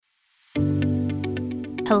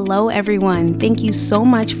Hello, everyone. Thank you so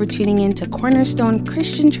much for tuning in to Cornerstone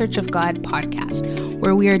Christian Church of God podcast,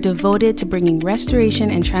 where we are devoted to bringing restoration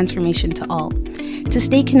and transformation to all. To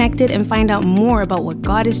stay connected and find out more about what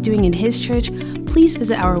God is doing in His church, please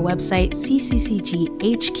visit our website, cccghq.org.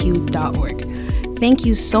 Thank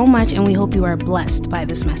you so much, and we hope you are blessed by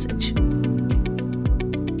this message.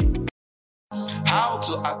 How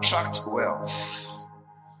to attract wealth.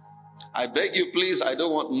 I beg you, please, I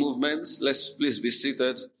don't want movements. Let's please be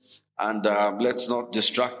seated and let's not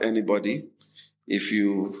distract anybody. If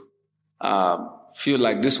you feel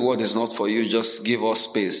like this word is not for you, just give us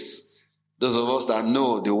space. Those of us that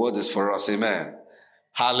know the word is for us, amen.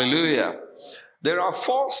 Hallelujah. There are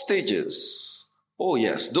 4 stages. Oh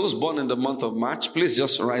yes, those born in the month of March, please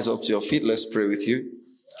just rise up to your feet. Let's pray with you.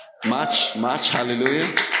 March,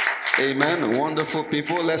 hallelujah. Amen. Wonderful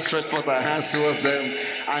people. Let's stretch forth our hands towards them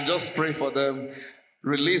and just pray for them.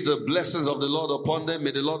 Release the blessings of the Lord upon them. May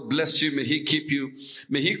the Lord bless you. May He keep you.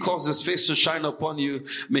 May He cause His face to shine upon you.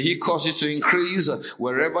 May He cause you to increase.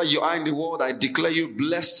 Wherever you are in the world, I declare you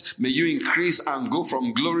blessed. May you increase and go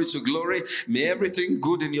from glory to glory. May everything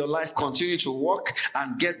good in your life continue to work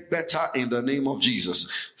and get better in the name of Jesus.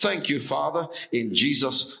 Thank you, Father. In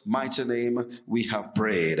Jesus' mighty name, we have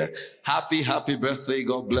prayed. Happy birthday.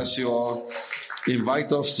 God bless you all.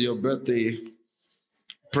 Invite us to your birthday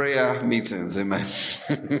prayer meetings, amen.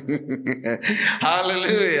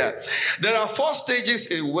 Hallelujah. There are 4 stages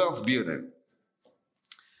in wealth building.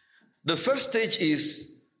 The first stage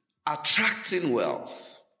is attracting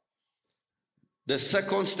wealth. The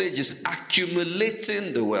second stage is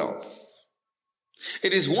accumulating the wealth.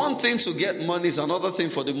 It is one thing to get money, it's another thing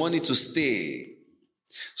for the money to stay.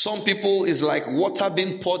 Some people is like water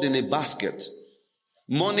being poured in a basket.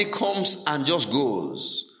 Money comes and just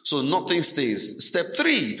goes. So nothing stays. Step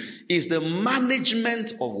 3 is the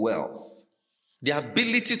management of wealth. The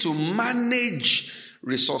ability to manage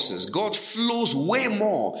resources. God flows way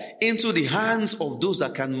more into the hands of those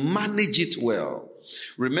that can manage it well.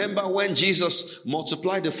 Remember when Jesus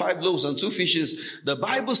multiplied the 5 loaves and 2 fishes, the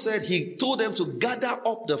Bible said He told them to gather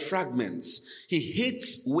up the fragments. He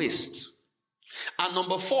hates waste. And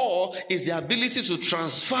number 4 is the ability to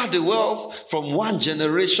transfer the wealth from one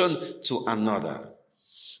generation to another.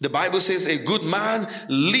 The Bible says a good man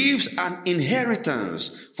leaves an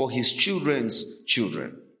inheritance for his children's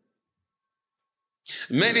children.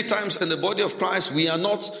 Many times in the body of Christ, we are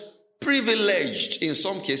not privileged in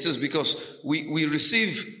some cases because we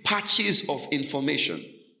receive patches of information.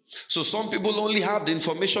 So some people only have the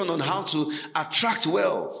information on how to attract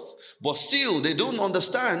wealth, but still they don't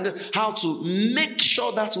understand how to make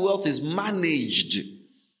sure that wealth is managed.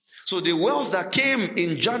 So the wealth that came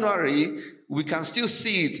in January, we can still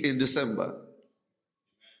see it in December.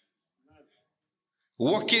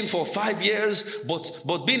 Working for 5 years,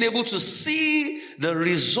 but being able to see the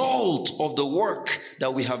result of the work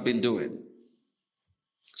that we have been doing.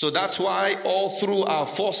 So that's why all through our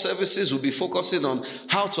 4 services, we'll be focusing on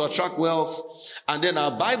how to attract wealth. And then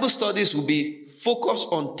our Bible studies will be focused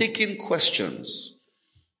on taking questions.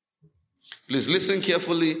 Please listen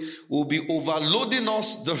carefully. We'll be overloading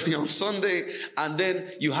us on Sunday, and then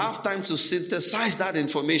you have time to synthesize that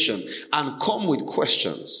information and come with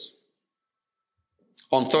questions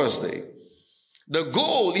on Thursday. The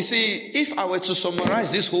goal, you see, if I were to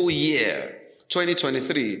summarize this whole year,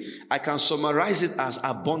 2023, I can summarize it as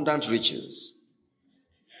abundant riches.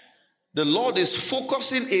 The Lord is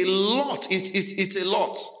focusing a lot, it's a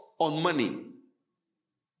lot on money.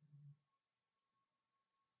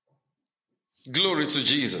 Glory to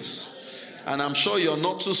Jesus. And I'm sure you're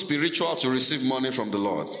not too spiritual to receive money from the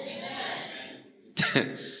Lord.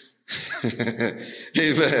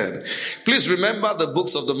 Amen. Please remember the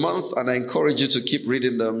books of the month, and I encourage you to keep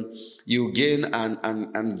reading them. You gain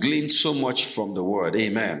and glean so much from the word.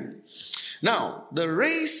 Amen. Now, the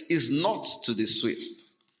race is not to the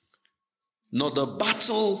swift, nor the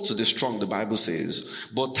battle to the strong, the Bible says,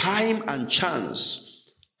 but time and chance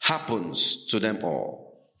happens to them all.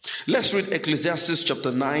 Let's read Ecclesiastes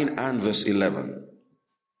chapter 9 and verse 11.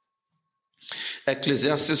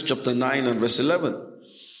 Ecclesiastes chapter 9 and verse 11.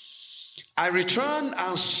 I returned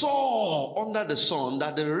and saw under the sun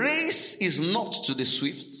that the race is not to the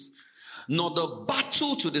swift, nor the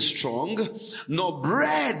battle to the strong, nor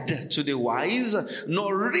bread to the wise,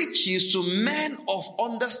 nor riches to men of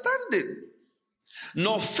understanding,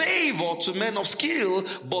 nor favor to men of skill,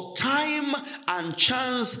 but time and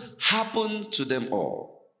chance happen to them all.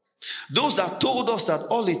 Those that told us that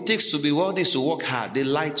all it takes to be wealthy is to work hard, they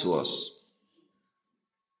lied to us.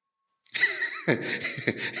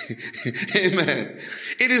 Amen.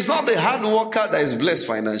 It is not the hard worker that is blessed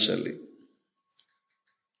financially.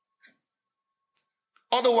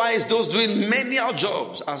 Otherwise, those doing menial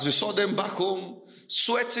jobs, as we saw them back home,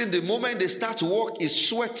 sweating, the moment they start to work, is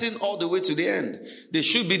sweating all the way to the end. They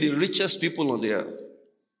should be the richest people on the earth.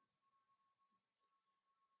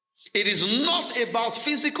 It is not about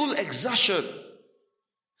physical exertion.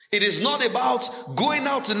 It is not about going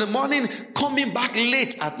out in the morning, coming back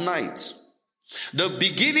late at night. The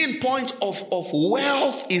beginning point of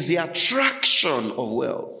wealth is the attraction of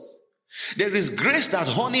wealth. There is grace that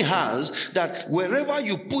honey has, that wherever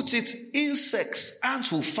you put it, insects,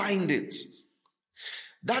 ants will find it.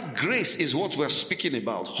 That grace is what we're speaking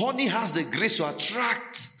about. Honey has the grace to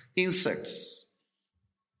attract insects.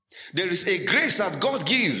 There is a grace that God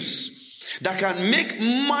gives that can make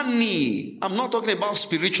money. I'm not talking about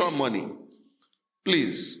spiritual money.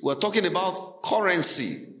 Please, we're talking about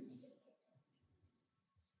currency.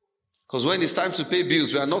 Because when it's time to pay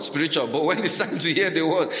bills, we are not spiritual. But when it's time to hear the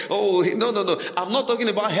word, no. I'm not talking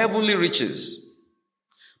about heavenly riches.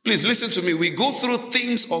 Please listen to me. We go through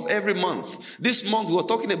themes of every month. This month we're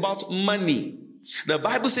talking about money. The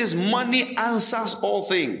Bible says money answers all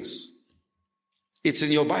things. It's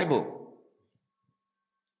in your Bible.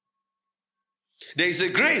 There is a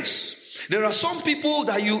grace. There are some people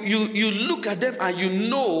that you look at them and you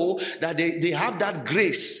know that they have that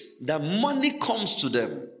grace, that money comes to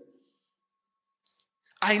them.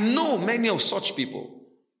 I know many of such people.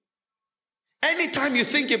 Anytime you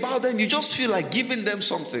think about them, you just feel like giving them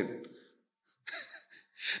something.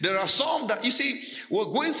 There are some that, you see, we're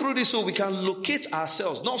going through this so we can locate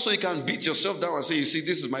ourselves. Not so you can beat yourself down and say, you see,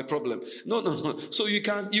 this is my problem. No. So you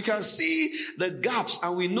can see the gaps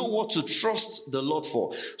and we know what to trust the Lord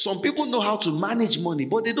for. Some people know how to manage money,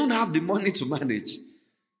 but they don't have the money to manage.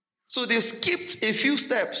 So they've skipped a few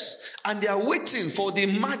steps and they are waiting for they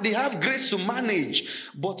have grace to manage.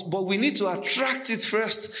 But we need to attract it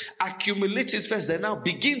first, accumulate it first, then now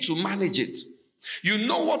begin to manage it. You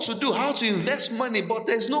know what to do, how to invest money, but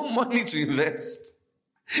there's no money to invest.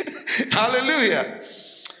 Hallelujah.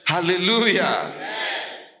 Hallelujah. Amen.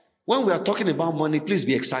 When we are talking about money, please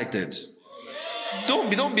be excited.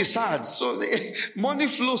 Don't be sad. So money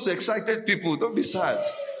flows to excited people. Don't be sad.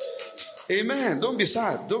 Amen. Don't be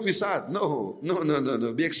sad. Don't be sad. No.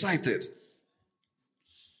 Be excited.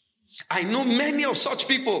 I know many of such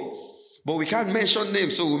people, but we can't mention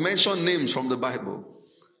names, so we'll mention names from the Bible.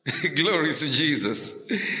 Glory to Jesus.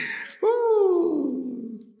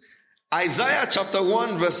 Woo. Isaiah chapter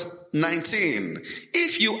 1 verse 19.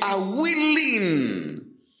 If you are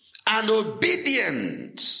willing and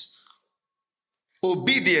obedient.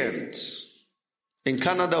 In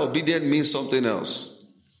Canada, obedient means something else.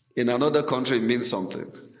 In another country, it means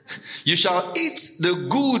something. You shall eat the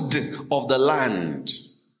good of the land.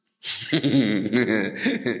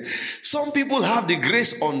 Some people have the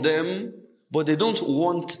grace on them, but they don't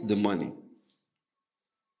want the money.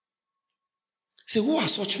 Say, who are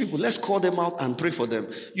such people? Let's call them out and pray for them.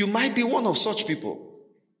 You might be one of such people.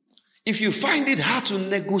 If you find it hard to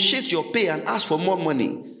negotiate your pay and ask for more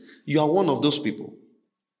money, you are one of those people.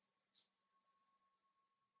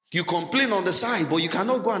 You complain on the side, but you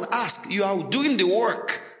cannot go and ask. You are doing the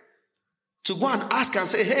work to go and ask and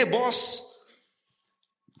say, hey, boss,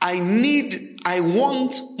 I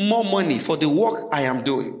want more money for the work I am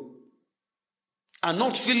doing. And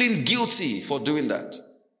not feeling guilty for doing that.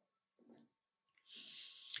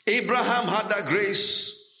 Abraham had that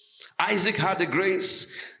grace. Isaac had the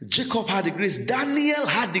grace. Jacob had the grace. Daniel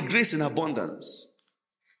had the grace in abundance.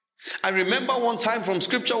 I remember one time from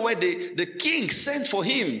scripture where the king sent for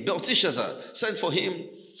him, Belteshazzar sent for him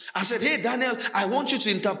and said, hey Daniel, I want you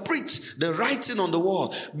to interpret the writing on the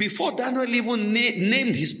wall. Before Daniel even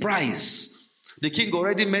named his prize, the king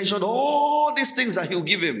already mentioned all these things that he'll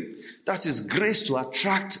give him. That is grace to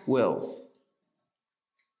attract wealth.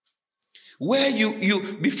 Where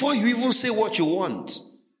you before you even say what you want,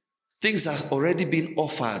 things have already been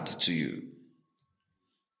offered to you.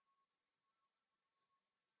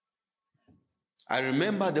 I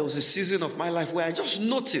remember there was a season of my life where I just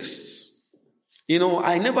noticed,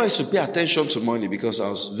 I never used to pay attention to money because I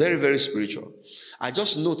was very, very spiritual. I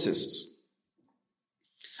just noticed.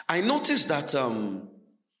 I noticed that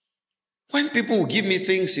when people would give me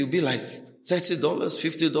things, it would be like $30,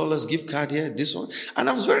 $50 gift card here, this one. And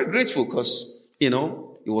I was very grateful because, it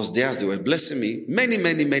was theirs. They were blessing me many,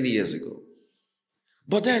 many, many years ago.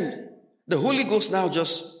 But then the Holy Ghost now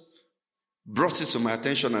just brought it to my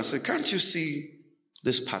attention and said, can't you see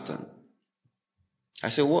this pattern? I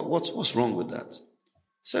said, what's wrong with that?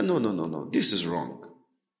 He said, no, this is wrong.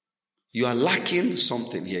 You are lacking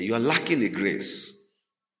something here. You are lacking a grace.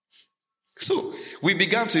 So we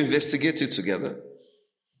began to investigate it together.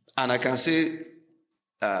 And I can say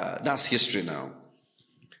that's history now.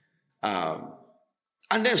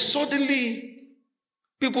 And then suddenly,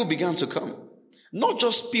 people began to come. Not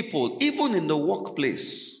just people, even in the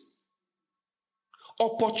workplace.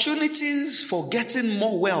 Opportunities for getting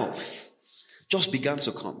more wealth just began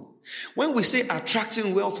to come. When we say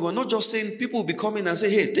attracting wealth, we're not just saying people will be coming and say,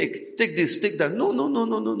 hey, take this, take that. No.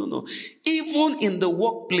 Even in the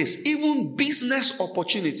workplace, even business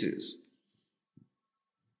opportunities.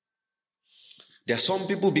 There are some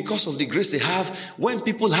people, because of the grace they have, when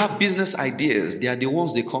people have business ideas, they are the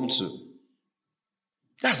ones they come to.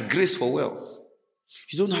 That's grace for wealth.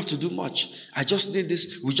 You don't have to do much. I just need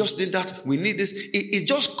this. We just need that. We need this. It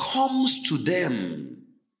just comes to them.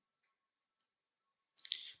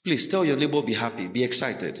 Please tell your neighbor, be happy, be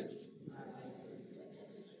excited.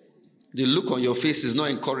 The look on your face is not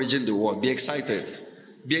encouraging the word. Be excited.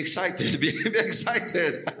 Be excited. Be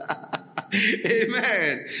excited.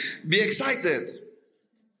 Amen. Be excited.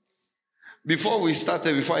 Before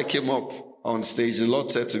I came up on stage, the Lord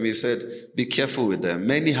said to me, he said, be careful with them.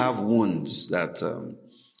 Many have wounds that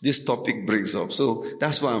this topic brings up. So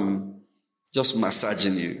that's why I'm just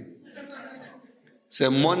massaging you. So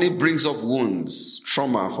money brings up wounds,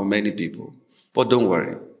 trauma for many people. But don't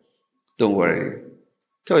worry. Don't worry.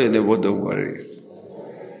 Tell your neighbor, don't worry.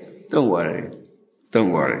 Don't worry.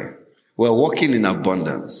 Don't worry. We're walking in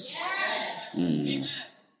abundance. We're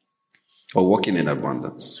walking in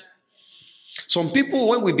abundance. Some people,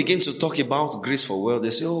 when we begin to talk about grace for wealth, they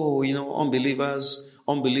say, unbelievers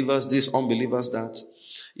this, unbelievers that.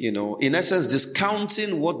 In essence,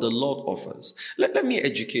 discounting what the Lord offers. Let me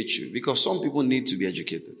educate you, because some people need to be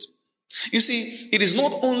educated. You see, it is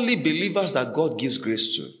not only believers that God gives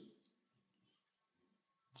grace to.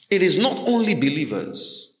 It is not only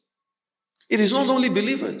believers. It is not only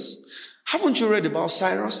believers. Haven't you read about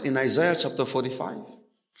Cyrus in Isaiah chapter 45? It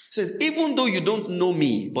says, even though you don't know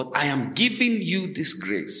me, but I am giving you this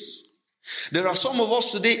grace. There are some of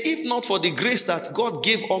us today, if not for the grace that God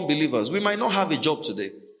gave unbelievers, we might not have a job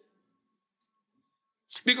today.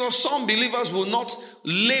 Because some believers will not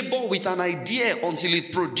labor with an idea until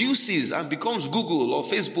it produces and becomes Google or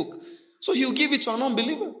Facebook. So he'll give it to an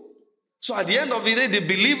unbeliever. So at the end of the day, the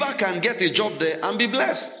believer can get a job there and be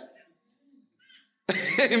blessed.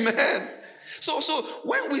 Amen. So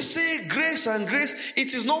when we say grace and grace,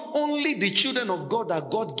 it is not only the children of God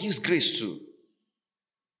that God gives grace to.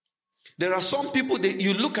 There are some people that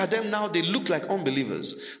you look at them now, they look like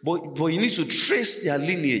unbelievers. But you need to trace their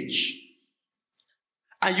lineage.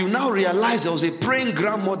 And you now realize there was a praying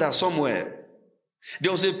grandmother somewhere.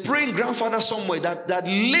 There was a praying grandfather somewhere that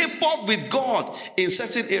labored with God in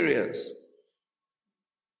certain areas.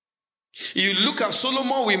 You look at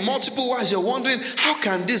Solomon with multiple wives, you're wondering, how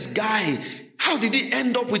can this guy, how did he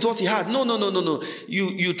end up with what he had? No.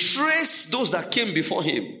 You trace those that came before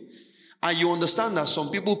him, and you understand that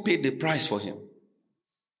some people paid the price for him.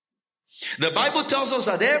 The Bible tells us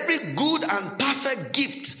that every good and perfect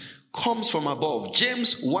gift comes from above.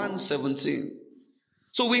 James 1:17.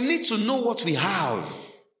 So we need to know what we have.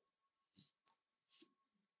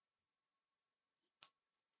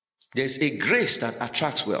 There's a grace that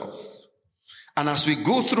attracts wealth. And as we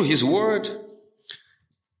go through his word,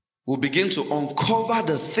 we'll begin to uncover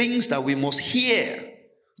the things that we must hear,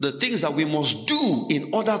 the things that we must do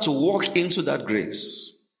in order to walk into that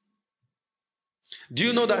grace. Do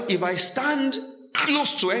you know that if I stand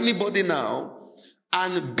close to anybody now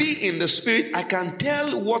and be in the spirit, I can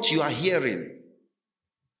tell what you are hearing?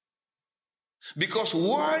 Because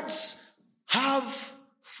words have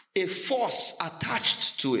a force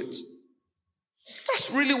attached to it.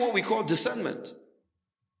 That's really what we call discernment.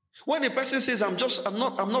 When a person says, I'm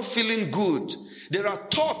not feeling good, there are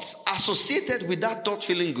thoughts associated with that thought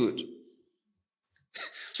feeling good.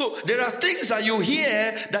 So there are things that you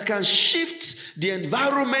hear that can shift the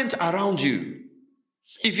environment around you.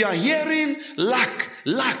 If you are hearing lack,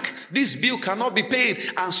 this bill cannot be paid,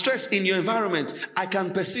 and stress in your environment, I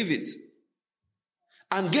can perceive it.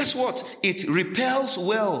 And guess what? It repels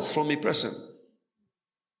wealth from a person.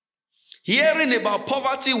 Hearing about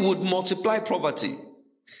poverty would multiply poverty.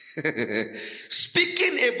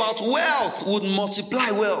 Speaking about wealth would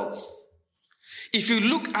multiply wealth. If you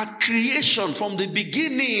look at creation from the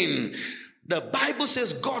beginning, the Bible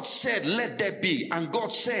says God said, let there be. And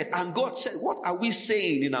God said, what are we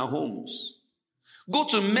saying in our homes? Go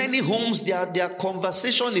to many homes, their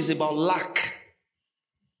conversation is about lack.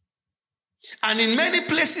 And in many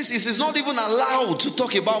places, it is not even allowed to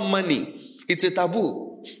talk about money. It's a taboo.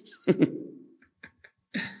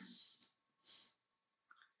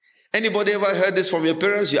 Anybody ever heard this from your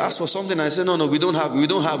parents? You ask for something and say, no, we don't have.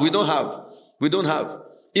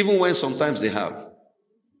 Even when sometimes they have.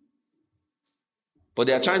 But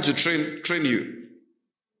they are trying to train you.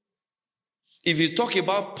 If you talk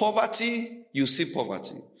about poverty, you see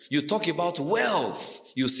poverty. You talk about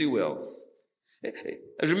wealth, you see wealth.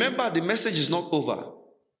 Remember, the message is not over.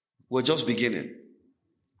 We're just beginning.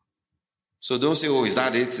 So don't say, oh, is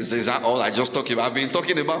that it? Is that all I just talked about? I've been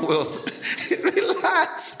talking about wealth.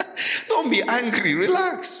 Relax. Don't be angry.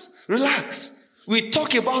 Relax. We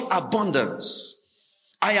talk about abundance.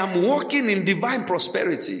 I am walking in divine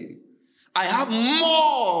prosperity. I have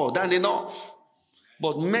more than enough.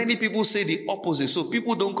 But many people say the opposite. So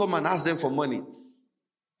people don't come and ask them for money.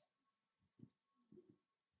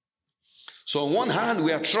 So on one hand,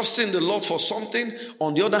 we are trusting the Lord for something.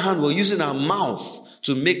 On the other hand, we're using our mouth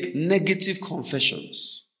to make negative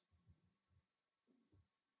confessions.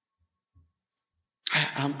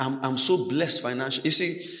 I'm so blessed financially. You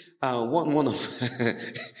see, one of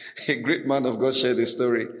a great man of God shared a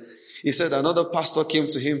story. He said another pastor came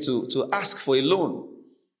to him to ask for a loan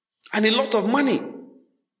and a lot of money.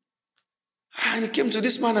 And he came to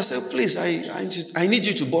this man and said, please, I need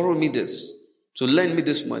you to borrow me this, to lend me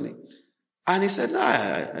this money. And he said,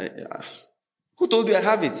 who told you I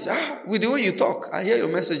have it? With the way you talk, I hear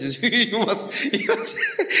your messages. you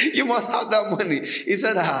must have that money. He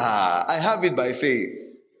said, I have it by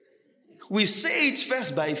faith. We say it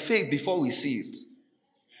first by faith before we see it.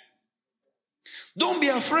 Don't be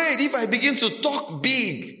afraid if I begin to talk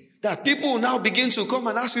big, that people will now begin to come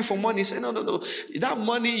and ask me for money. Say, no. That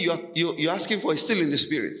money you're asking for is still in the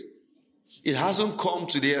spirit. It hasn't come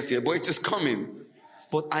to the earth yet, but it is coming.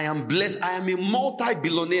 But I am blessed. I am a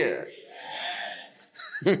multi-billionaire.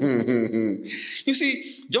 You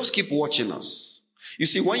see, just keep watching us. You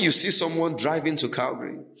see, when you see someone driving to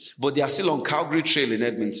Calgary, but they are still on Calgary Trail in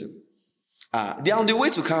Edmonton, they are on the way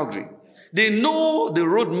to Calgary. They know the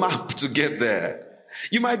road map to get there.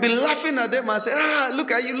 You might be laughing at them and say, look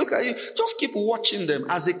at you. Just keep watching them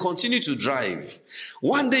as they continue to drive.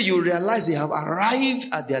 One day you realize they have arrived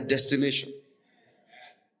at their destination.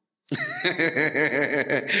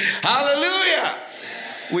 Hallelujah.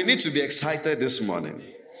 We need to be excited this morning.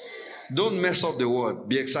 Don't mess up the word.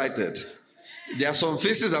 Be excited. There are some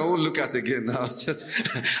faces I won't look at again now.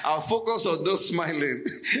 I'll focus on those smiling.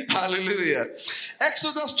 Hallelujah.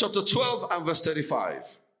 Exodus chapter 12 and verse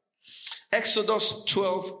 35. Exodus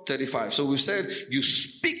 12:35. So we've said you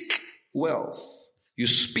speak wealth. You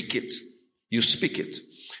speak it.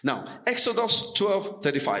 Now, Exodus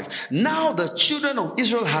 12:35. Now the children of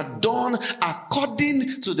Israel had done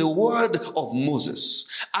according to the word of Moses,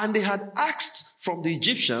 and they had asked from the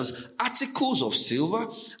Egyptians articles of silver,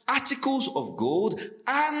 articles of gold,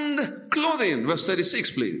 and clothing. Verse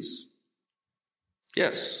 36, please.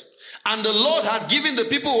 Yes. And the Lord had given the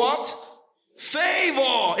people what?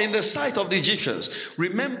 Favor in the sight of the Egyptians.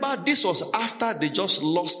 Remember, this was after they just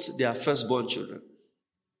lost their firstborn children.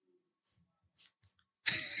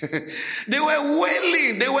 They were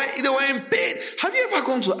wailing. They were in pain. Have you ever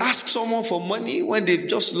gone to ask someone for money when they've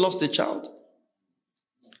just lost a child?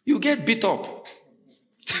 You get beat up.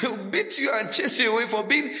 They'll beat you and chase you away for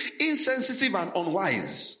being insensitive and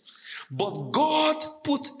unwise. But God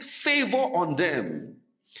put favor on them,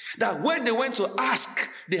 that when they went to ask,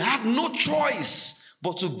 they had no choice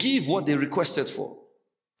but to give what they requested for.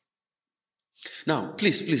 Now,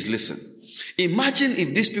 please listen. Imagine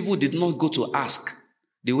if these people did not go to ask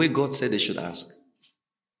the way God said they should ask.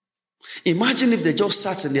 Imagine if they just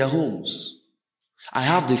sat in their homes. I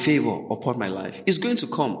have the favor upon my life. It's going to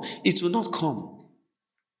come. It will not come.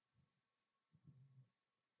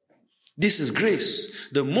 This is grace.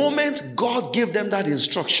 The moment God gave them that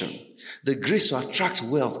instruction, the grace to attract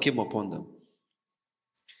wealth came upon them.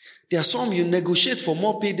 There are some you negotiate for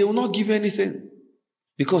more pay, they will not give you anything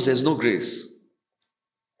because there's no grace.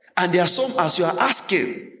 And there are some, as you are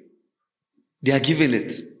asking, they are giving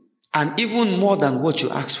it. And even more than what you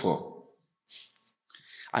asked for.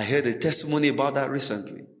 I heard a testimony about that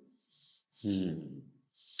recently.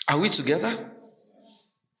 Are we together?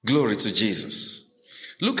 Glory to Jesus.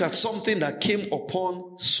 Look at something that came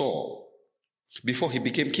upon Saul before he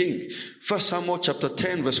became king. 1 Samuel chapter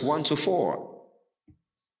 10 verse 1 to 4.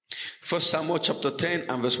 1 Samuel chapter 10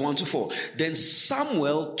 and verse 1 to 4. Then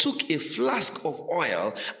Samuel took a flask of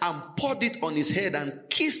oil and poured it on his head and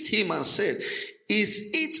kissed him and said,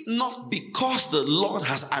 is it not because the Lord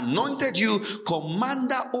has anointed you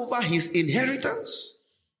commander over his inheritance?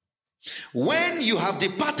 When you have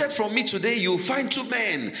departed from me today, you will find 2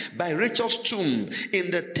 men by Rachel's tomb in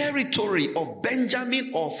the territory of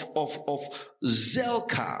Benjamin of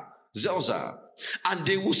Zelzah. And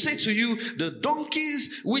they will say to you, the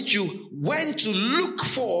donkeys which you went to look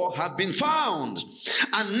for have been found.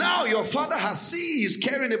 And now your father has ceased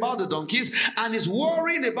caring about the donkeys and is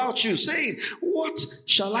worrying about you, saying, what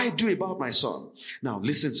shall I do about my son? Now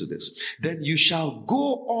listen to this. Then you shall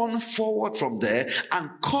go on forward from there and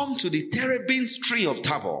come to the terebinth tree of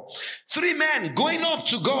Tabor. 3 men going up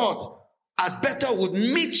to God at Bethel would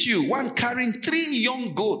meet you, one carrying 3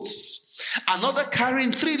 young goats, another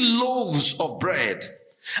carrying 3 loaves of bread,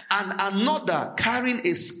 and another carrying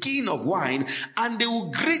a skin of wine, and they will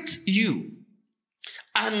greet you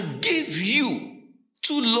and give you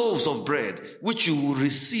 2 loaves of bread, which you will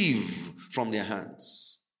receive from their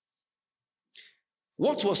hands.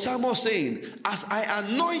 What was Samuel saying? As I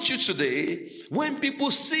anoint you today, when people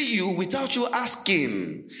see you without you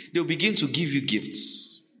asking, they'll begin to give you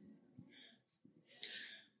gifts.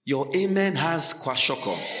 Your amen has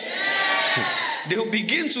kwashoko. They'll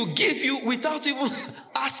begin to give you without even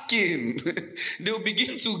asking. They'll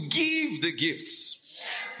begin to give the gifts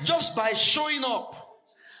just by showing up.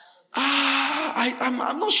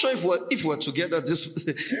 I'm not sure if we're together this.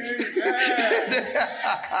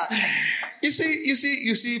 You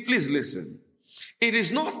see, please listen.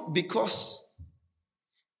 It's not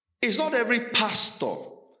every pastor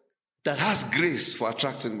that has grace for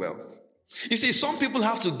attracting wealth. You see, some people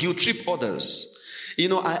have to guilt trip others. You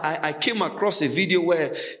know, I came across a video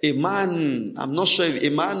where a man, I'm not sure if a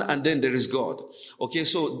man and then there is God. Okay,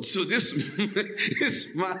 so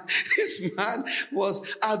this man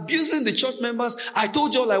was abusing the church members. I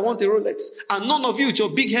told you all I want a Rolex, and none of you with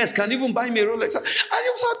your big heads can even buy me a Rolex. And he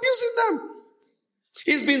was abusing them.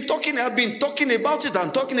 I've been talking about it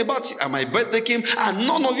and talking about it, and my birthday came, and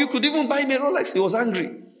none of you could even buy me a Rolex. He was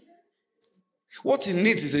angry. What he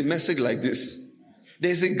needs is a message like this.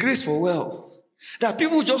 There's a grace for wealth. That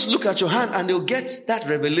people just look at your hand and they'll get that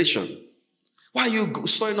revelation. Why are you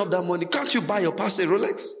storing up that money? Can't you buy your pastor a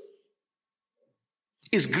Rolex?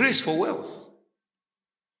 It's grace for wealth.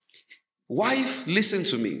 Wife, listen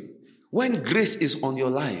to me. When grace is on your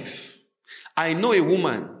life, I know a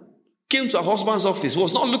woman came to her husband's office,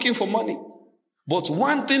 was not looking for money, but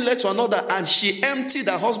one thing led to another, and she emptied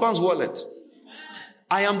her husband's wallet.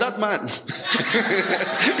 I am that man.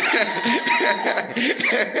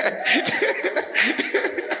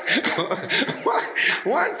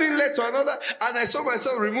 One thing led to another, and I saw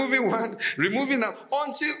myself removing them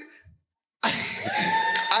until I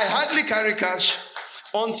hardly carry cash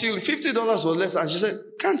until $50 was left, and she said,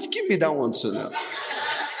 "Can't you give me that one too now?"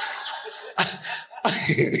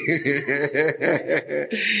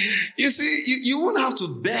 You see, you won't have to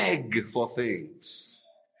beg for things.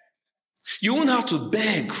 You won't have to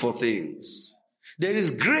beg for things. There is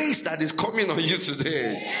grace that is coming on you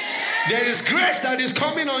today. There is grace that is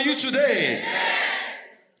coming on you today.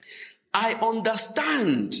 I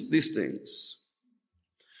understand these things.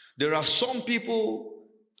 There are some people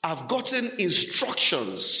have gotten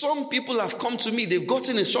instructions. Some people have come to me. They've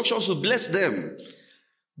gotten instructions to bless them.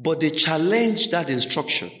 But they challenge that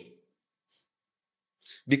instruction.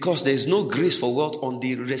 Because there is no grace for wealth on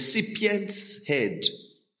the recipient's head.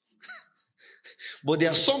 But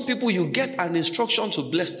there are some people, you get an instruction to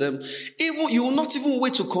bless them, even you will not even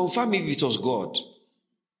wait to confirm if it was God.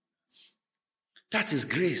 That is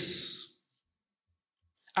grace.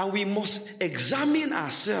 And we must examine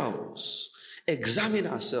ourselves. Examine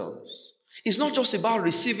ourselves. It's not just about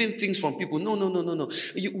receiving things from people. No.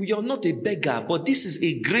 You're not a beggar, but this is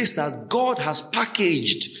a grace that God has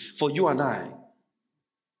packaged for you and I.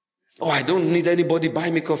 Oh, I don't need anybody buy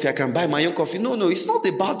me coffee. I can buy my own coffee. No, it's not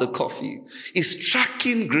about the coffee. It's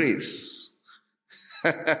tracking grace.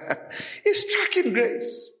 It's tracking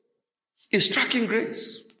grace. It's tracking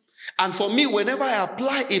grace. And for me, whenever I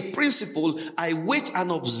apply a principle, I wait and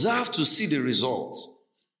observe to see the result.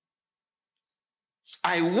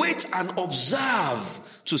 I wait and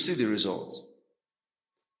observe to see the result.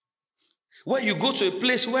 When you go to a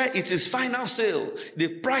place where it is final sale, the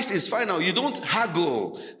price is final, you don't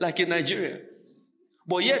haggle like in Nigeria.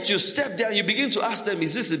 But yet you step there and you begin to ask them,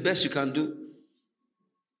 is this the best you can do?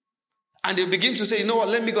 And they begin to say, you know what,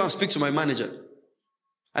 let me go and speak to my manager.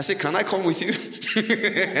 I say, can I come with you?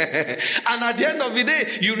 And at the end of the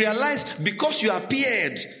day, you realize because you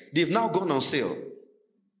appeared, they've now gone on sale.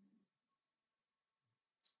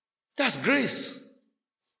 That's grace.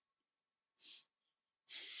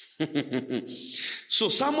 So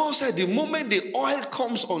Samuel said, the moment the oil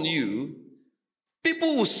comes on you,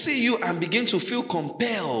 people will see you and begin to feel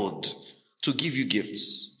compelled to give you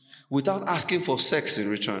gifts without asking for sex in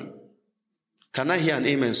return. Can I hear an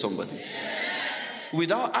amen, somebody? Amen.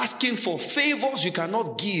 Without asking for favors you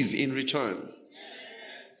cannot give in return.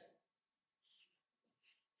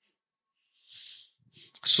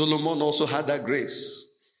 Solomon also had that grace.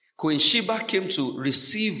 Queen Sheba came to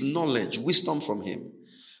receive knowledge, wisdom from him.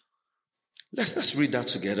 Let's read that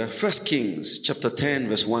together. 1 Kings chapter 10,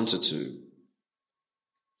 verse 1 to 2.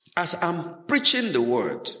 As I'm preaching the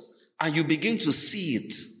word and you begin to see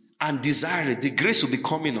it and desire it, the grace will be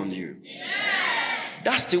coming on you. Yeah.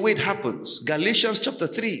 That's the way it happens. Galatians chapter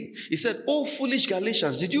 3. He said, "Oh, foolish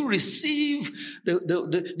Galatians, did you receive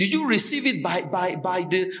it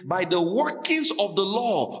by the workings of the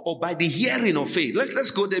law or by the hearing of faith?" Let's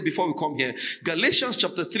go there before we come here. Galatians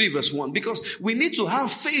chapter 3 verse 1. Because we need to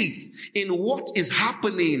have faith in what is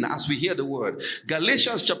happening as we hear the word.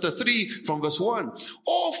 Galatians chapter 3 from verse 1.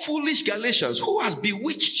 "Oh, foolish Galatians, who has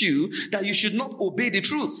bewitched you that you should not obey the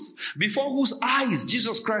truth, before whose eyes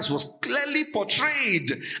Jesus Christ was clearly portrayed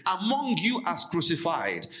among you as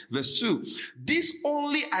crucified." Verse 2. "This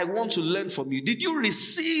only I want to learn from you. Did you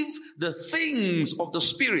receive the things of the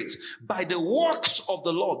Spirit by the works of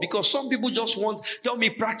the law?" Because some people just tell me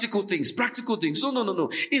practical things. No.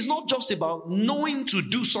 It's not just about knowing to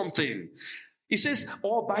do something. It says,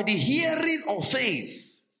 "or by the hearing of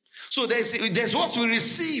faith." So there's what we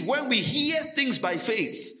receive when we hear things by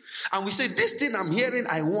faith. And we say, "This thing I'm hearing,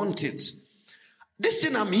 I want it. This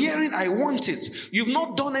thing I'm hearing, I want it." You've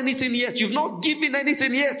not done anything yet. You've not given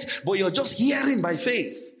anything yet. But you're just hearing by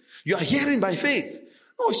faith. You are hearing by faith.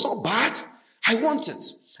 No, it's not bad. I want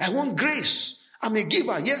it. I want grace. I'm a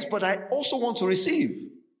giver, yes, but I also want to receive.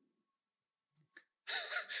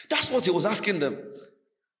 That's what he was asking them.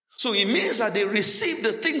 So it means that they receive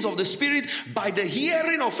the things of the Spirit by the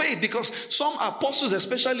hearing of faith. Because some apostles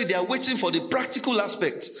especially, they are waiting for the practical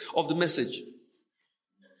aspect of the message.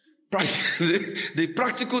 The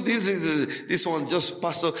practical, this one, just,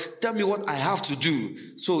 "Pastor, tell me what I have to do."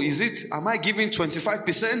 So am I giving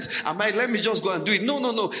 25%? Let me just go and do it?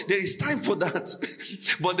 No. There is time for that.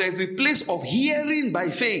 But there's a place of hearing by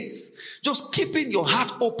faith. Just keeping your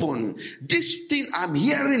heart open. This thing I'm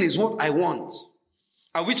hearing is what I want.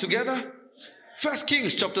 Are we together? 1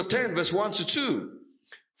 Kings chapter 10 verse 1 to 2.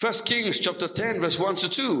 1 Kings chapter 10 verse 1 to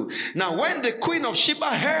 2. "Now when the queen of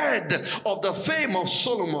Sheba heard of the fame of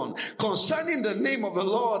Solomon concerning the name of the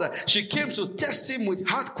Lord, she came to test him with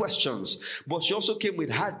hard questions. But she also came with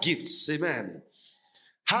hard gifts." Amen.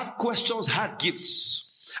 Hard questions, hard gifts.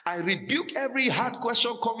 I rebuke every hard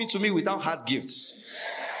question coming to me without hard gifts.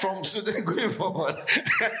 From today going forward.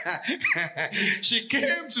 She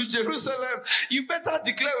came to Jerusalem. You better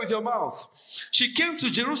declare with your mouth. She came to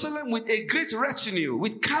Jerusalem with a great retinue,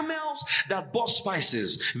 with camels that bore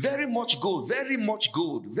spices, very much gold,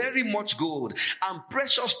 and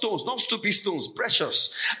precious stones, not stupid stones, precious.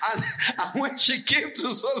 And when she came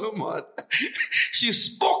to Solomon, she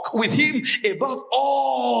spoke with him about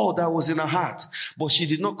all that was in her heart, but she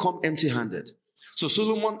did not come empty-handed. So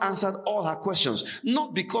Solomon answered all her questions,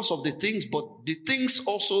 not because of the things, but the things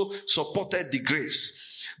also supported the grace.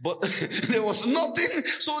 But there was nothing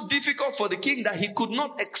so difficult for the king that he could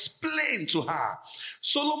not explain to her.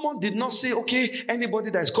 Solomon did not say, "Okay,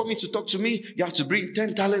 anybody that is coming to talk to me, you have to bring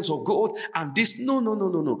 10 talents of gold and this." No.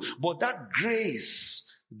 But that grace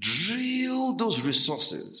drilled those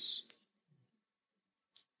resources.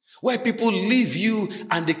 Where people leave you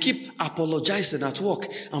and they keep apologizing at work.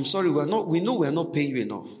 "I'm sorry, we know we're not paying you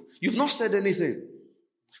enough. You've not said anything.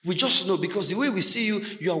 We just know because the way we see you,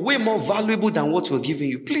 you are way more valuable than what we're giving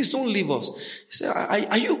you. Please don't leave us." You say,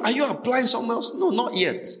 are you applying somewhere else? No, not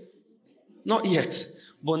yet. Not yet.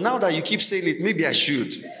 But now that you keep saying it, maybe I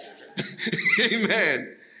should.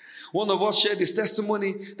 Amen. One of us shared his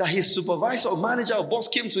testimony that his supervisor or manager or boss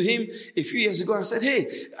came to him a few years ago and said, "Hey,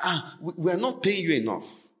 we're not paying you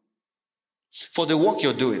enough for the work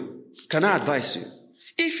you're doing. Can I advise you?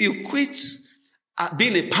 If you quit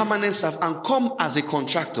being a permanent staff and come as a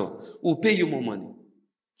contractor, we'll pay you more money."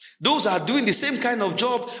 Those are doing the same kind of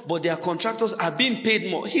job, but their contractors are being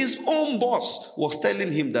paid more. His own boss was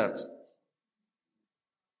telling him that.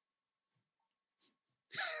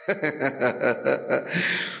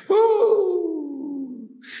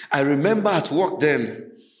 I remember at work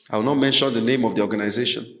then, I will not mention the name of the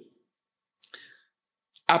organization.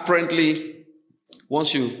 Apparently,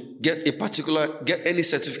 once you get any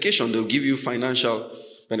certification, they'll give you financial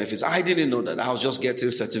benefits. I didn't know that. I was just getting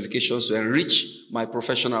certifications to enrich my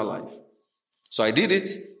professional life. So I did it.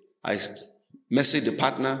 I messaged the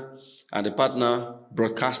partner, and the partner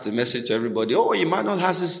broadcast the message to everybody. "Oh, Emmanuel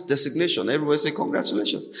has his designation." Everybody said,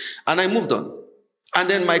 "Congratulations." And I moved on. And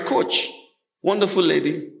then my coach, wonderful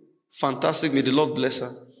lady, fantastic, may the Lord bless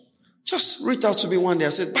her, just reached out to me one day. I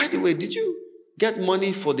said, "By the way, did you get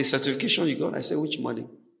money for the certification you got?" I said, "Which money?"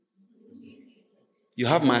 "You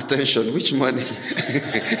have my attention. Which money?"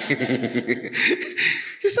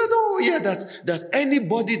 He said, oh yeah, that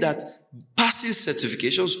anybody that passes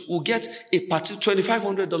certifications will get a party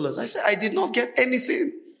 $2,500. I said, I did not get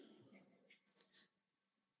anything.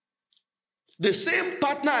 The same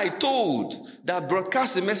partner I told that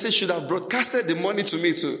broadcast the message should have broadcasted the money to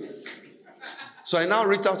me too. So I now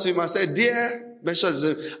reached out to him. I said, dear,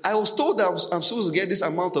 I was told that I'm supposed to get this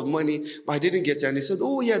amount of money, but I didn't get it. And he said,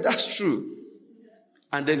 oh yeah, that's true.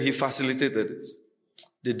 And then he facilitated it.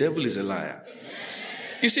 The devil is a liar.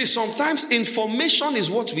 You see, sometimes information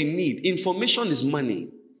is what we need. Information is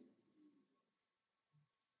money.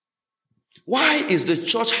 Why is the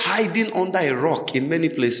church hiding under a rock in many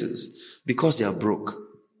places? Because they are broke.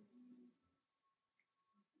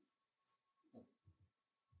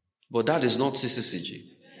 But that is not CCCG.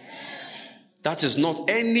 That is not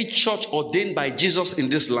any church ordained by Jesus in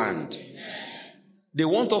this land. They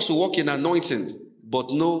want us to walk in anointing,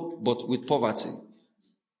 but with poverty.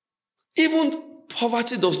 Even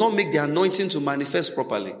poverty does not make the anointing to manifest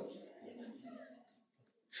properly.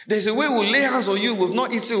 There's a way we'll lay hands on you, we've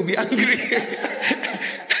not eaten, we'll be angry.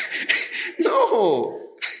 No.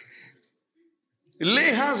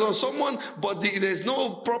 Lay hands on someone, but there's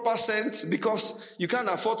no proper scent because you can't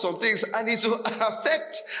afford some things, and it will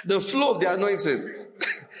affect the flow of the anointing.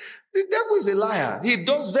 The devil is a liar. He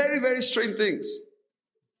does very, very strange things.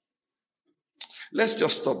 Let's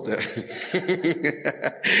just stop there.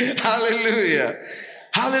 Hallelujah.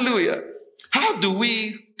 Hallelujah. How do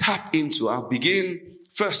we tap into? I'll begin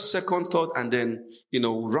first, second, third, and then,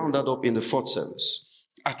 round that up in the fourth service.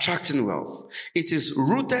 Attracting wealth. It is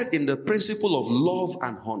rooted in the principle of love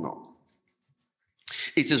and honor.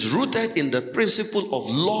 It is rooted in the principle of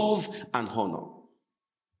love and honor.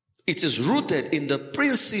 It is rooted in the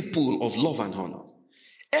principle of love and honor.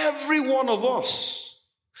 Every one of us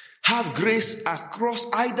have grace across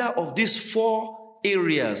either of these four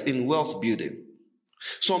areas in wealth building.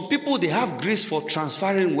 Some people, they have grace for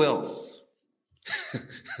transferring wealth.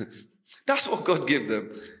 That's what God gave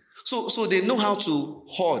them. So they know how to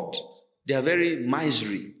hoard. They are very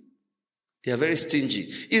miserly. They are very stingy.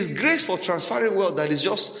 It's grace for transferring wealth that is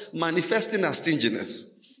just manifesting as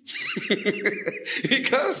stinginess.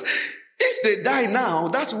 Because if they die now,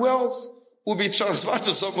 that wealth will be transferred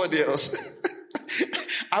to somebody else.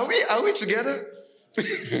 Are we together?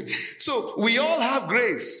 So we all have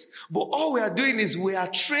grace, but all we are doing is we are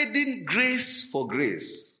trading grace for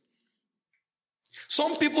grace.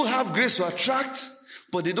 Some people have grace to attract,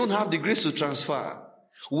 but they don't have the grace to transfer.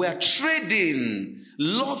 We are trading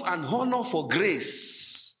love and honor for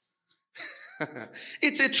grace.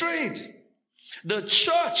 It's a trade. The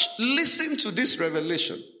church, listen to this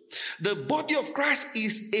revelation. The body of Christ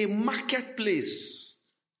is a marketplace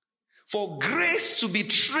for grace to be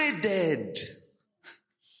traded.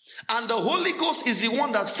 And the Holy Ghost is the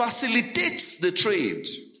one that facilitates the trade.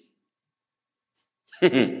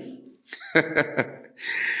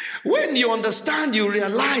 When you understand, you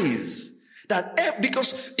realize that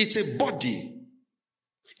because it's a body.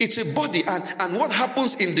 It's a body. And what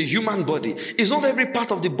happens in the human body is not every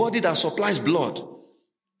part of the body that supplies blood.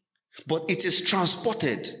 But it is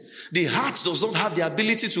transported. The heart does not have the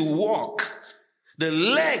ability to walk. The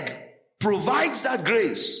leg provides that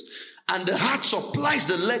grace. And the heart supplies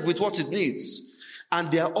the leg with what it needs.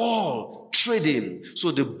 And they are all trading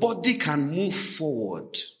so the body can move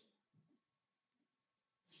forward.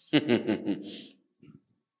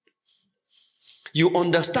 You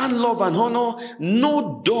understand love and honor,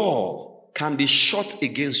 no door can be shut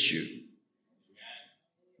against you.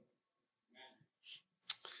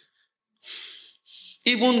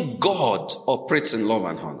 Even God operates in love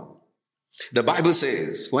and honor. The Bible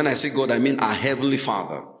says, when I say God, I mean our Heavenly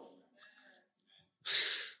Father.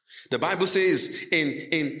 The Bible says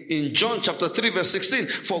in John chapter 3 verse 16,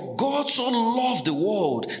 for God so loved the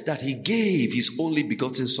world that he gave his only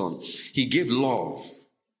begotten son. He gave love.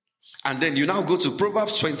 And then you now go to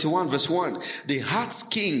Proverbs 21 verse 1. The heart's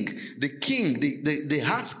king, the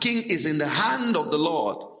heart's king is in the hand of the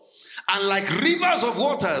Lord. And like rivers of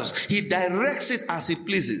waters, he directs it as he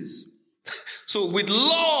pleases. So with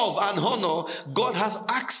love and honor, God has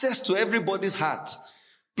access to everybody's heart.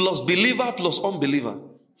 Plus believer, plus unbeliever.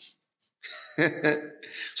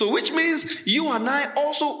 So which means you and I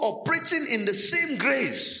also operating in the same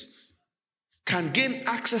grace can gain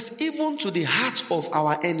access even to the hearts of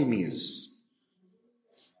our enemies.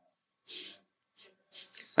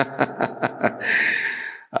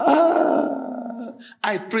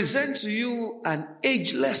 I present to you an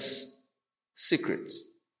ageless secret.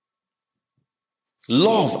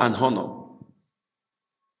 Love and honor.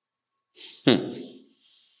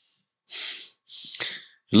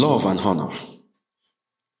 Love and honor.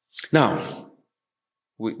 Now,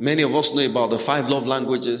 Many of us know about the 5 love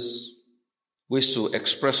languages, ways to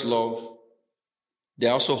express love.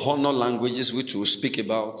 There are also honor languages, which we'll speak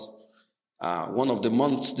about. One of the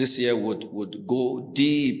months this year would go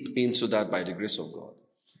deep into that by the grace of God.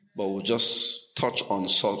 But we'll just touch on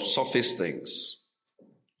surface things.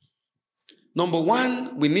 Number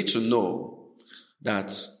 1, we need to know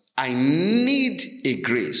that I need a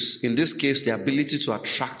grace. In this case, the ability to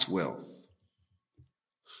attract wealth.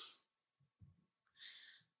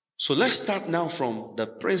 So let's start now from the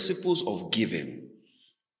principles of giving.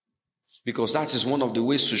 Because that is one of the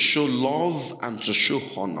ways to show love and to show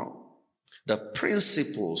honor. The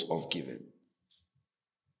principles of giving.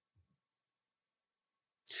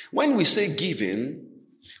 When we say giving,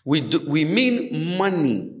 we mean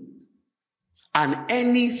money and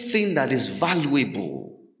anything that is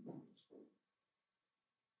valuable.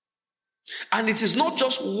 And it is not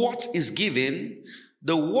just what is given.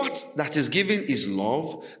 The what that is given is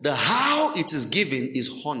love. The how it is given is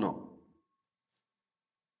honor.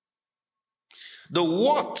 The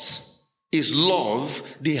what is love.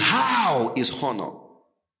 The how is honor.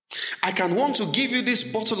 I can want to give you this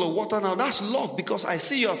bottle of water now. That's love because I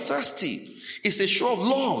see you're thirsty. It's a show of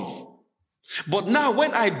love. But now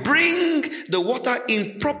when I bring the water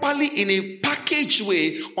in properly in a packaged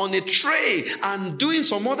way on a tray and doing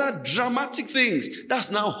some other dramatic things,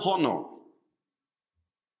 that's now honor.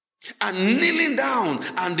 And kneeling down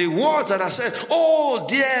and the words that I said, oh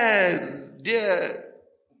dear,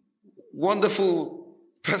 wonderful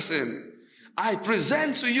person, I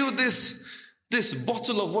present to you this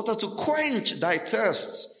bottle of water to quench thy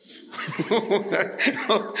thirst.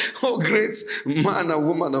 Oh, great man and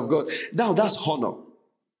woman of God. Now that's honor.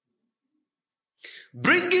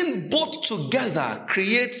 Bringing both together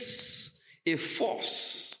creates a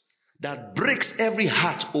force that breaks every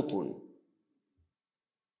heart open.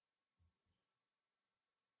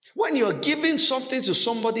 When you're giving something to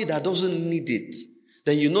somebody that doesn't need it,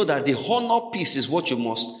 then you know that the honor piece is what you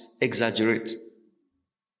must exaggerate.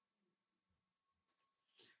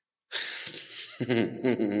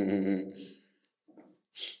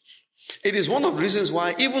 It is one of the reasons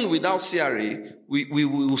why even without CRA, we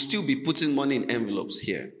will still be putting money in envelopes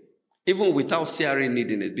here. Even without CRA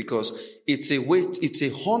needing it, because it's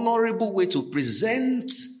a honorable way to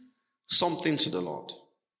present something to the Lord.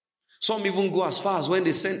 Some even go as far as when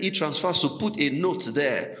they send e-transfers to put a note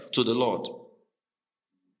there to the Lord.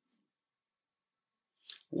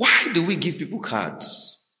 Why do we give people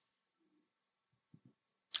cards?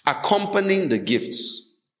 Accompanying the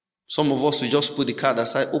gifts. Some of us, we just put the card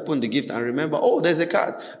aside, open the gift and remember, oh, there's a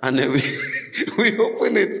card. And then we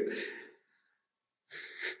open it.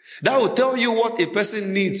 That will tell you what a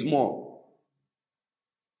person needs more.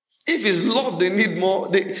 If it's love, they need more.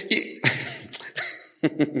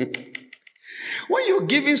 When you're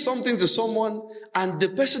giving something to someone and the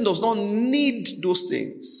person does not need those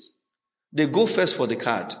things, they go first for the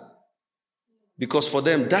card. Because for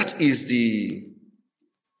them, that is the...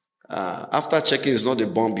 after checking is not the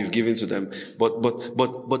bomb you've given to them,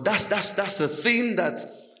 but that's the thing that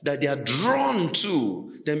they are drawn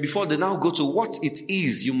to. Then before they now go to what it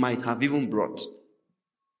is you might have even brought.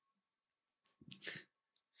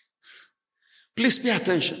 Please pay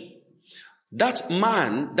attention. That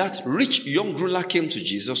man, that rich young ruler, came to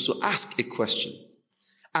Jesus to ask a question,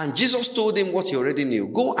 and Jesus told him what he already knew: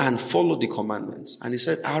 go and follow the commandments. And he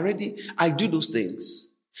said, I do those things.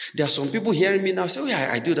 There are some people hearing me now say, oh yeah,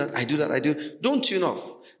 I do that. Don't tune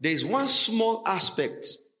off. There is one small aspect.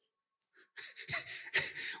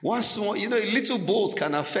 One small, a little bolt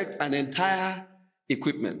can affect an entire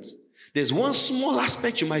equipment. There's one small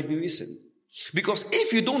aspect you might be missing. Because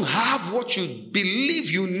if you don't have what you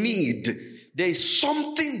believe you need, there is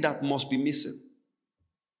something that must be missing.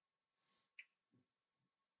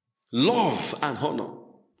 Love and honor.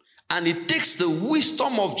 And it takes the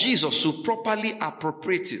wisdom of Jesus to properly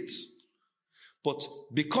appropriate it. But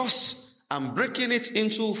because I'm breaking it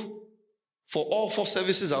into, for all 4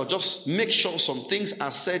 services, I'll just make sure some things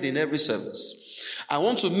are said in every service. I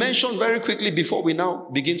want to mention very quickly before we now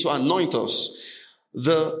begin to anoint us,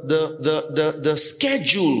 the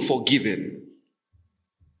schedule for giving.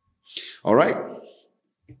 All right?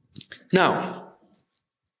 Now,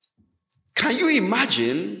 can you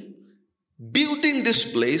imagine building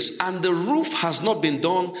this place and the roof has not been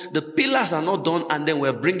done, the pillars are not done, and then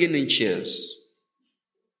we're bringing in chairs?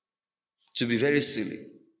 To be very silly.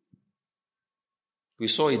 We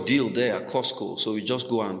saw a deal there at Costco, so we just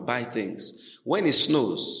go and buy things. When it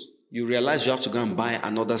snows, you realize you have to go and buy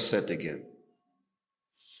another set again.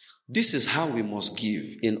 This is how we must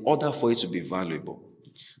give in order for it to be valuable.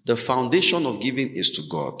 The foundation of giving is to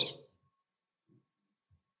God.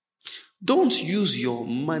 Don't use your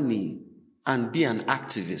money and be an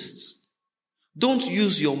activist. Don't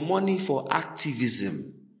use your money for activism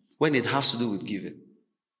when it has to do with giving.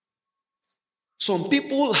 Some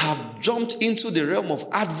people have jumped into the realm of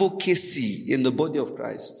advocacy in the body of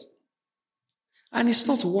Christ. And it's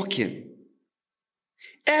not working.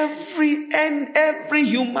 Every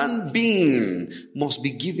human being must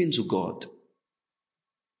be given to God.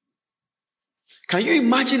 Can you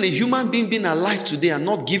imagine a human being alive today and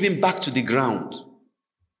not giving back to the ground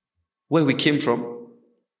where we came from?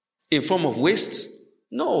 In form of waste?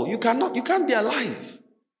 No, you cannot. You can't be alive.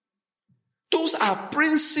 Those are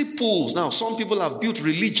principles. Now, some people have built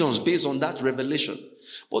religions based on that revelation.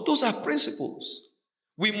 But those are principles.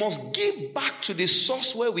 We must give back to the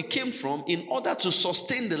source where we came from in order to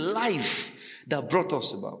sustain the life that brought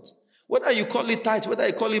us about. Whether you call it tithe, whether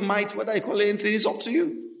you call it might, whether you call it anything, it's up to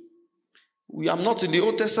you. I'm not in the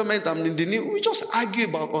Old Testament, I'm in the New. We just argue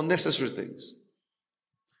about unnecessary things.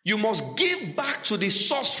 You must give back to the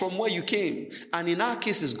source from where you came. And in our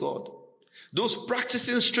case, is God. Those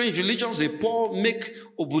practicing strange religions, they make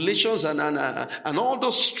oblations and all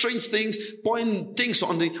those strange things, pouring things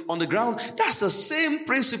on the ground. That's the same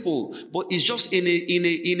principle, but it's just in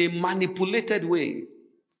a manipulated way.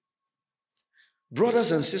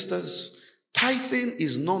 Brothers and sisters, tithing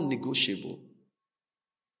is non-negotiable.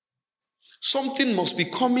 Something must be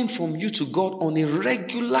coming from you to God on a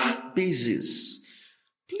regular basis.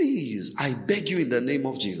 Please, I beg you in the name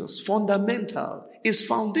of Jesus. Fundamental is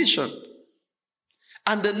foundation.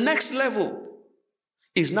 And the next level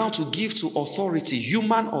is now to give to authority,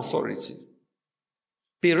 human authority.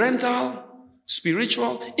 Parental,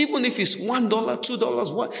 spiritual, even if it's $1,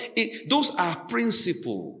 $2, those are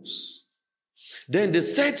principles. Then the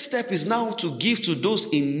third step is now to give to those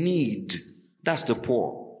in need. That's the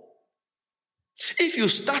poor. If you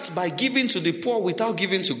start by giving to the poor without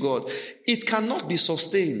giving to God, it cannot be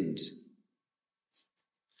sustained.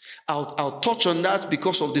 I'll touch on that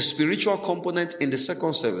because of the spiritual component in the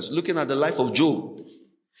second service, looking at the life of Job.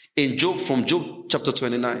 In Job, from Job chapter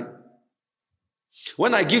 29.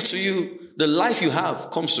 When I give to you, the life you have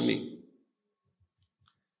comes to me.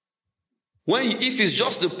 If it's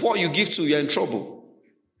just the poor you give to, you're in trouble.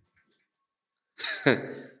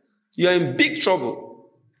 You're in big trouble.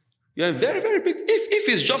 You're in very, very big.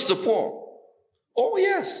 If it's just the poor, oh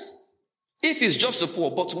yes. If it's just the poor,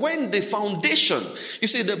 but when the foundation, you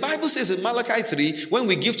see, the Bible says in Malachi 3, when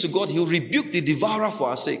we give to God, He'll rebuke the devourer for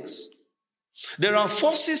our sakes. There are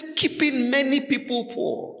forces keeping many people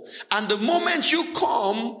poor. And the moment you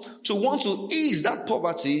come to want to ease that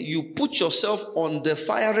poverty, you put yourself on the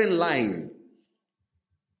firing line.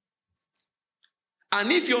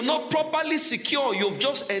 And if you're not properly secure, you've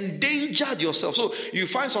just endangered yourself. So you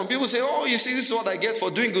find some people say, oh, you see, this is what I get for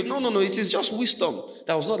doing good. No, it is just wisdom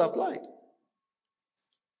that was not applied.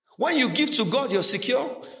 When you give to God, you're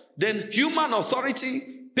secure. Then human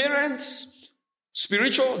authority, parents,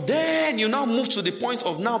 spiritual, then you now move to the point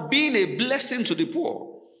of now being a blessing to the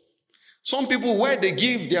poor. Some people, where they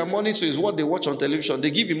give their money to is what they watch on television.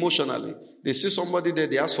 They give emotionally. They see somebody there,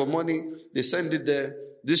 they ask for money, they send it there.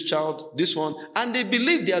 This child, this one, and they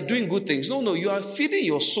believe they are doing good things. No, you are feeding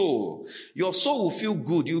your soul. Your soul will feel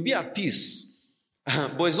good. You'll be at peace.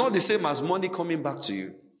 But it's not the same as money coming back to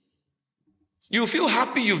you. You feel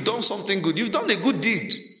happy you've done something good. You've done a good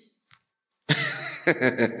deed.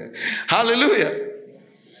 Hallelujah.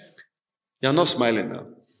 You're not smiling now.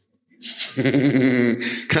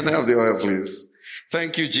 Can I have the oil, please?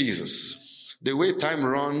 Thank you, Jesus. The way time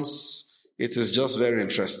runs, it is just very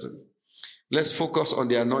interesting. Let's focus on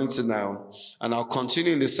the anointing now. And I'll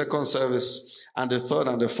continue in the second service and the third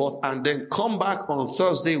and the fourth, and then come back on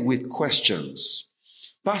Thursday with questions.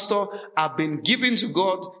 Pastor, I've been given to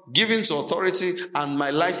God, given to authority, and my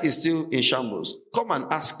life is still in shambles. Come and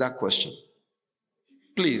ask that question.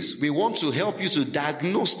 Please, we want to help you to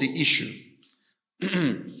diagnose the issue.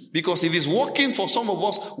 Because if it's working for some of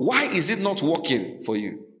us, why is it not working for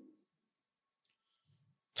you?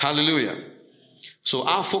 Hallelujah. So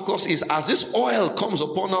our focus is, as this oil comes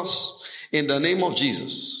upon us in the name of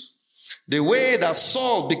Jesus, the way that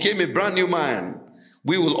Saul became a brand new man,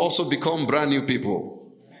 we will also become brand new people.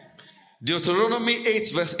 Deuteronomy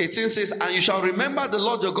 8 verse 18 says, and you shall remember the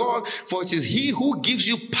Lord your God, for it is He who gives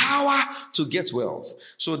you power to get wealth.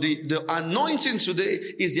 So the anointing today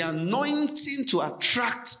is the anointing to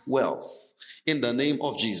attract wealth in the name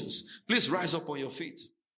of Jesus. Please rise up on your feet.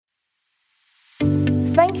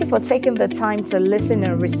 Thank you for taking the time to listen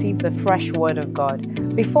and receive the fresh word of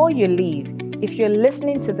God. Before you leave, if you're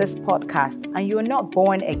listening to this podcast and you're not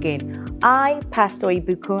born again, I, Pastor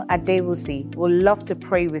Ibukun Adewusi, would love to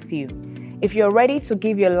pray with you. If you're ready to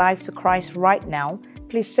give your life to Christ right now,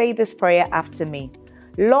 please say this prayer after me.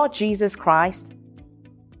 Lord Jesus Christ,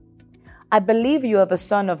 I believe you are the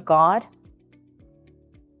Son of God,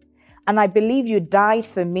 and I believe you died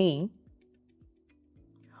for me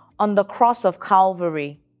on the cross of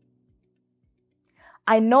Calvary.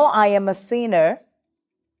 I know I am a sinner,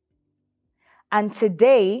 and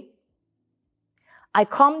today I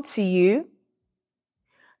come to you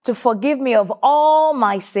to forgive me of all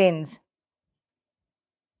my sins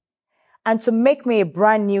and to make me a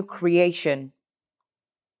brand new creation.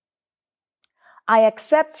 I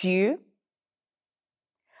accept you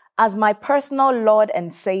as my personal Lord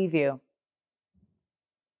and Savior.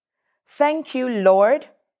 Thank you, Lord,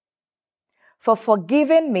 for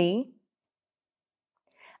forgiving me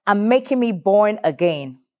and making me born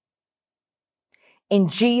again. In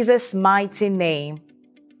Jesus' mighty name,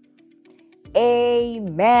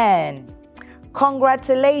 amen.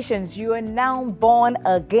 Congratulations, you are now born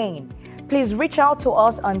again. Please reach out to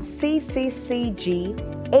us on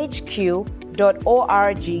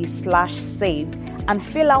cccghq.org/save and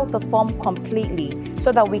fill out the form completely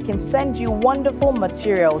so that we can send you wonderful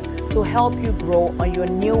materials to help you grow on your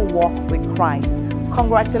new walk with Christ.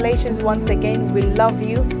 Congratulations once again. We love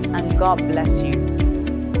you and God bless you.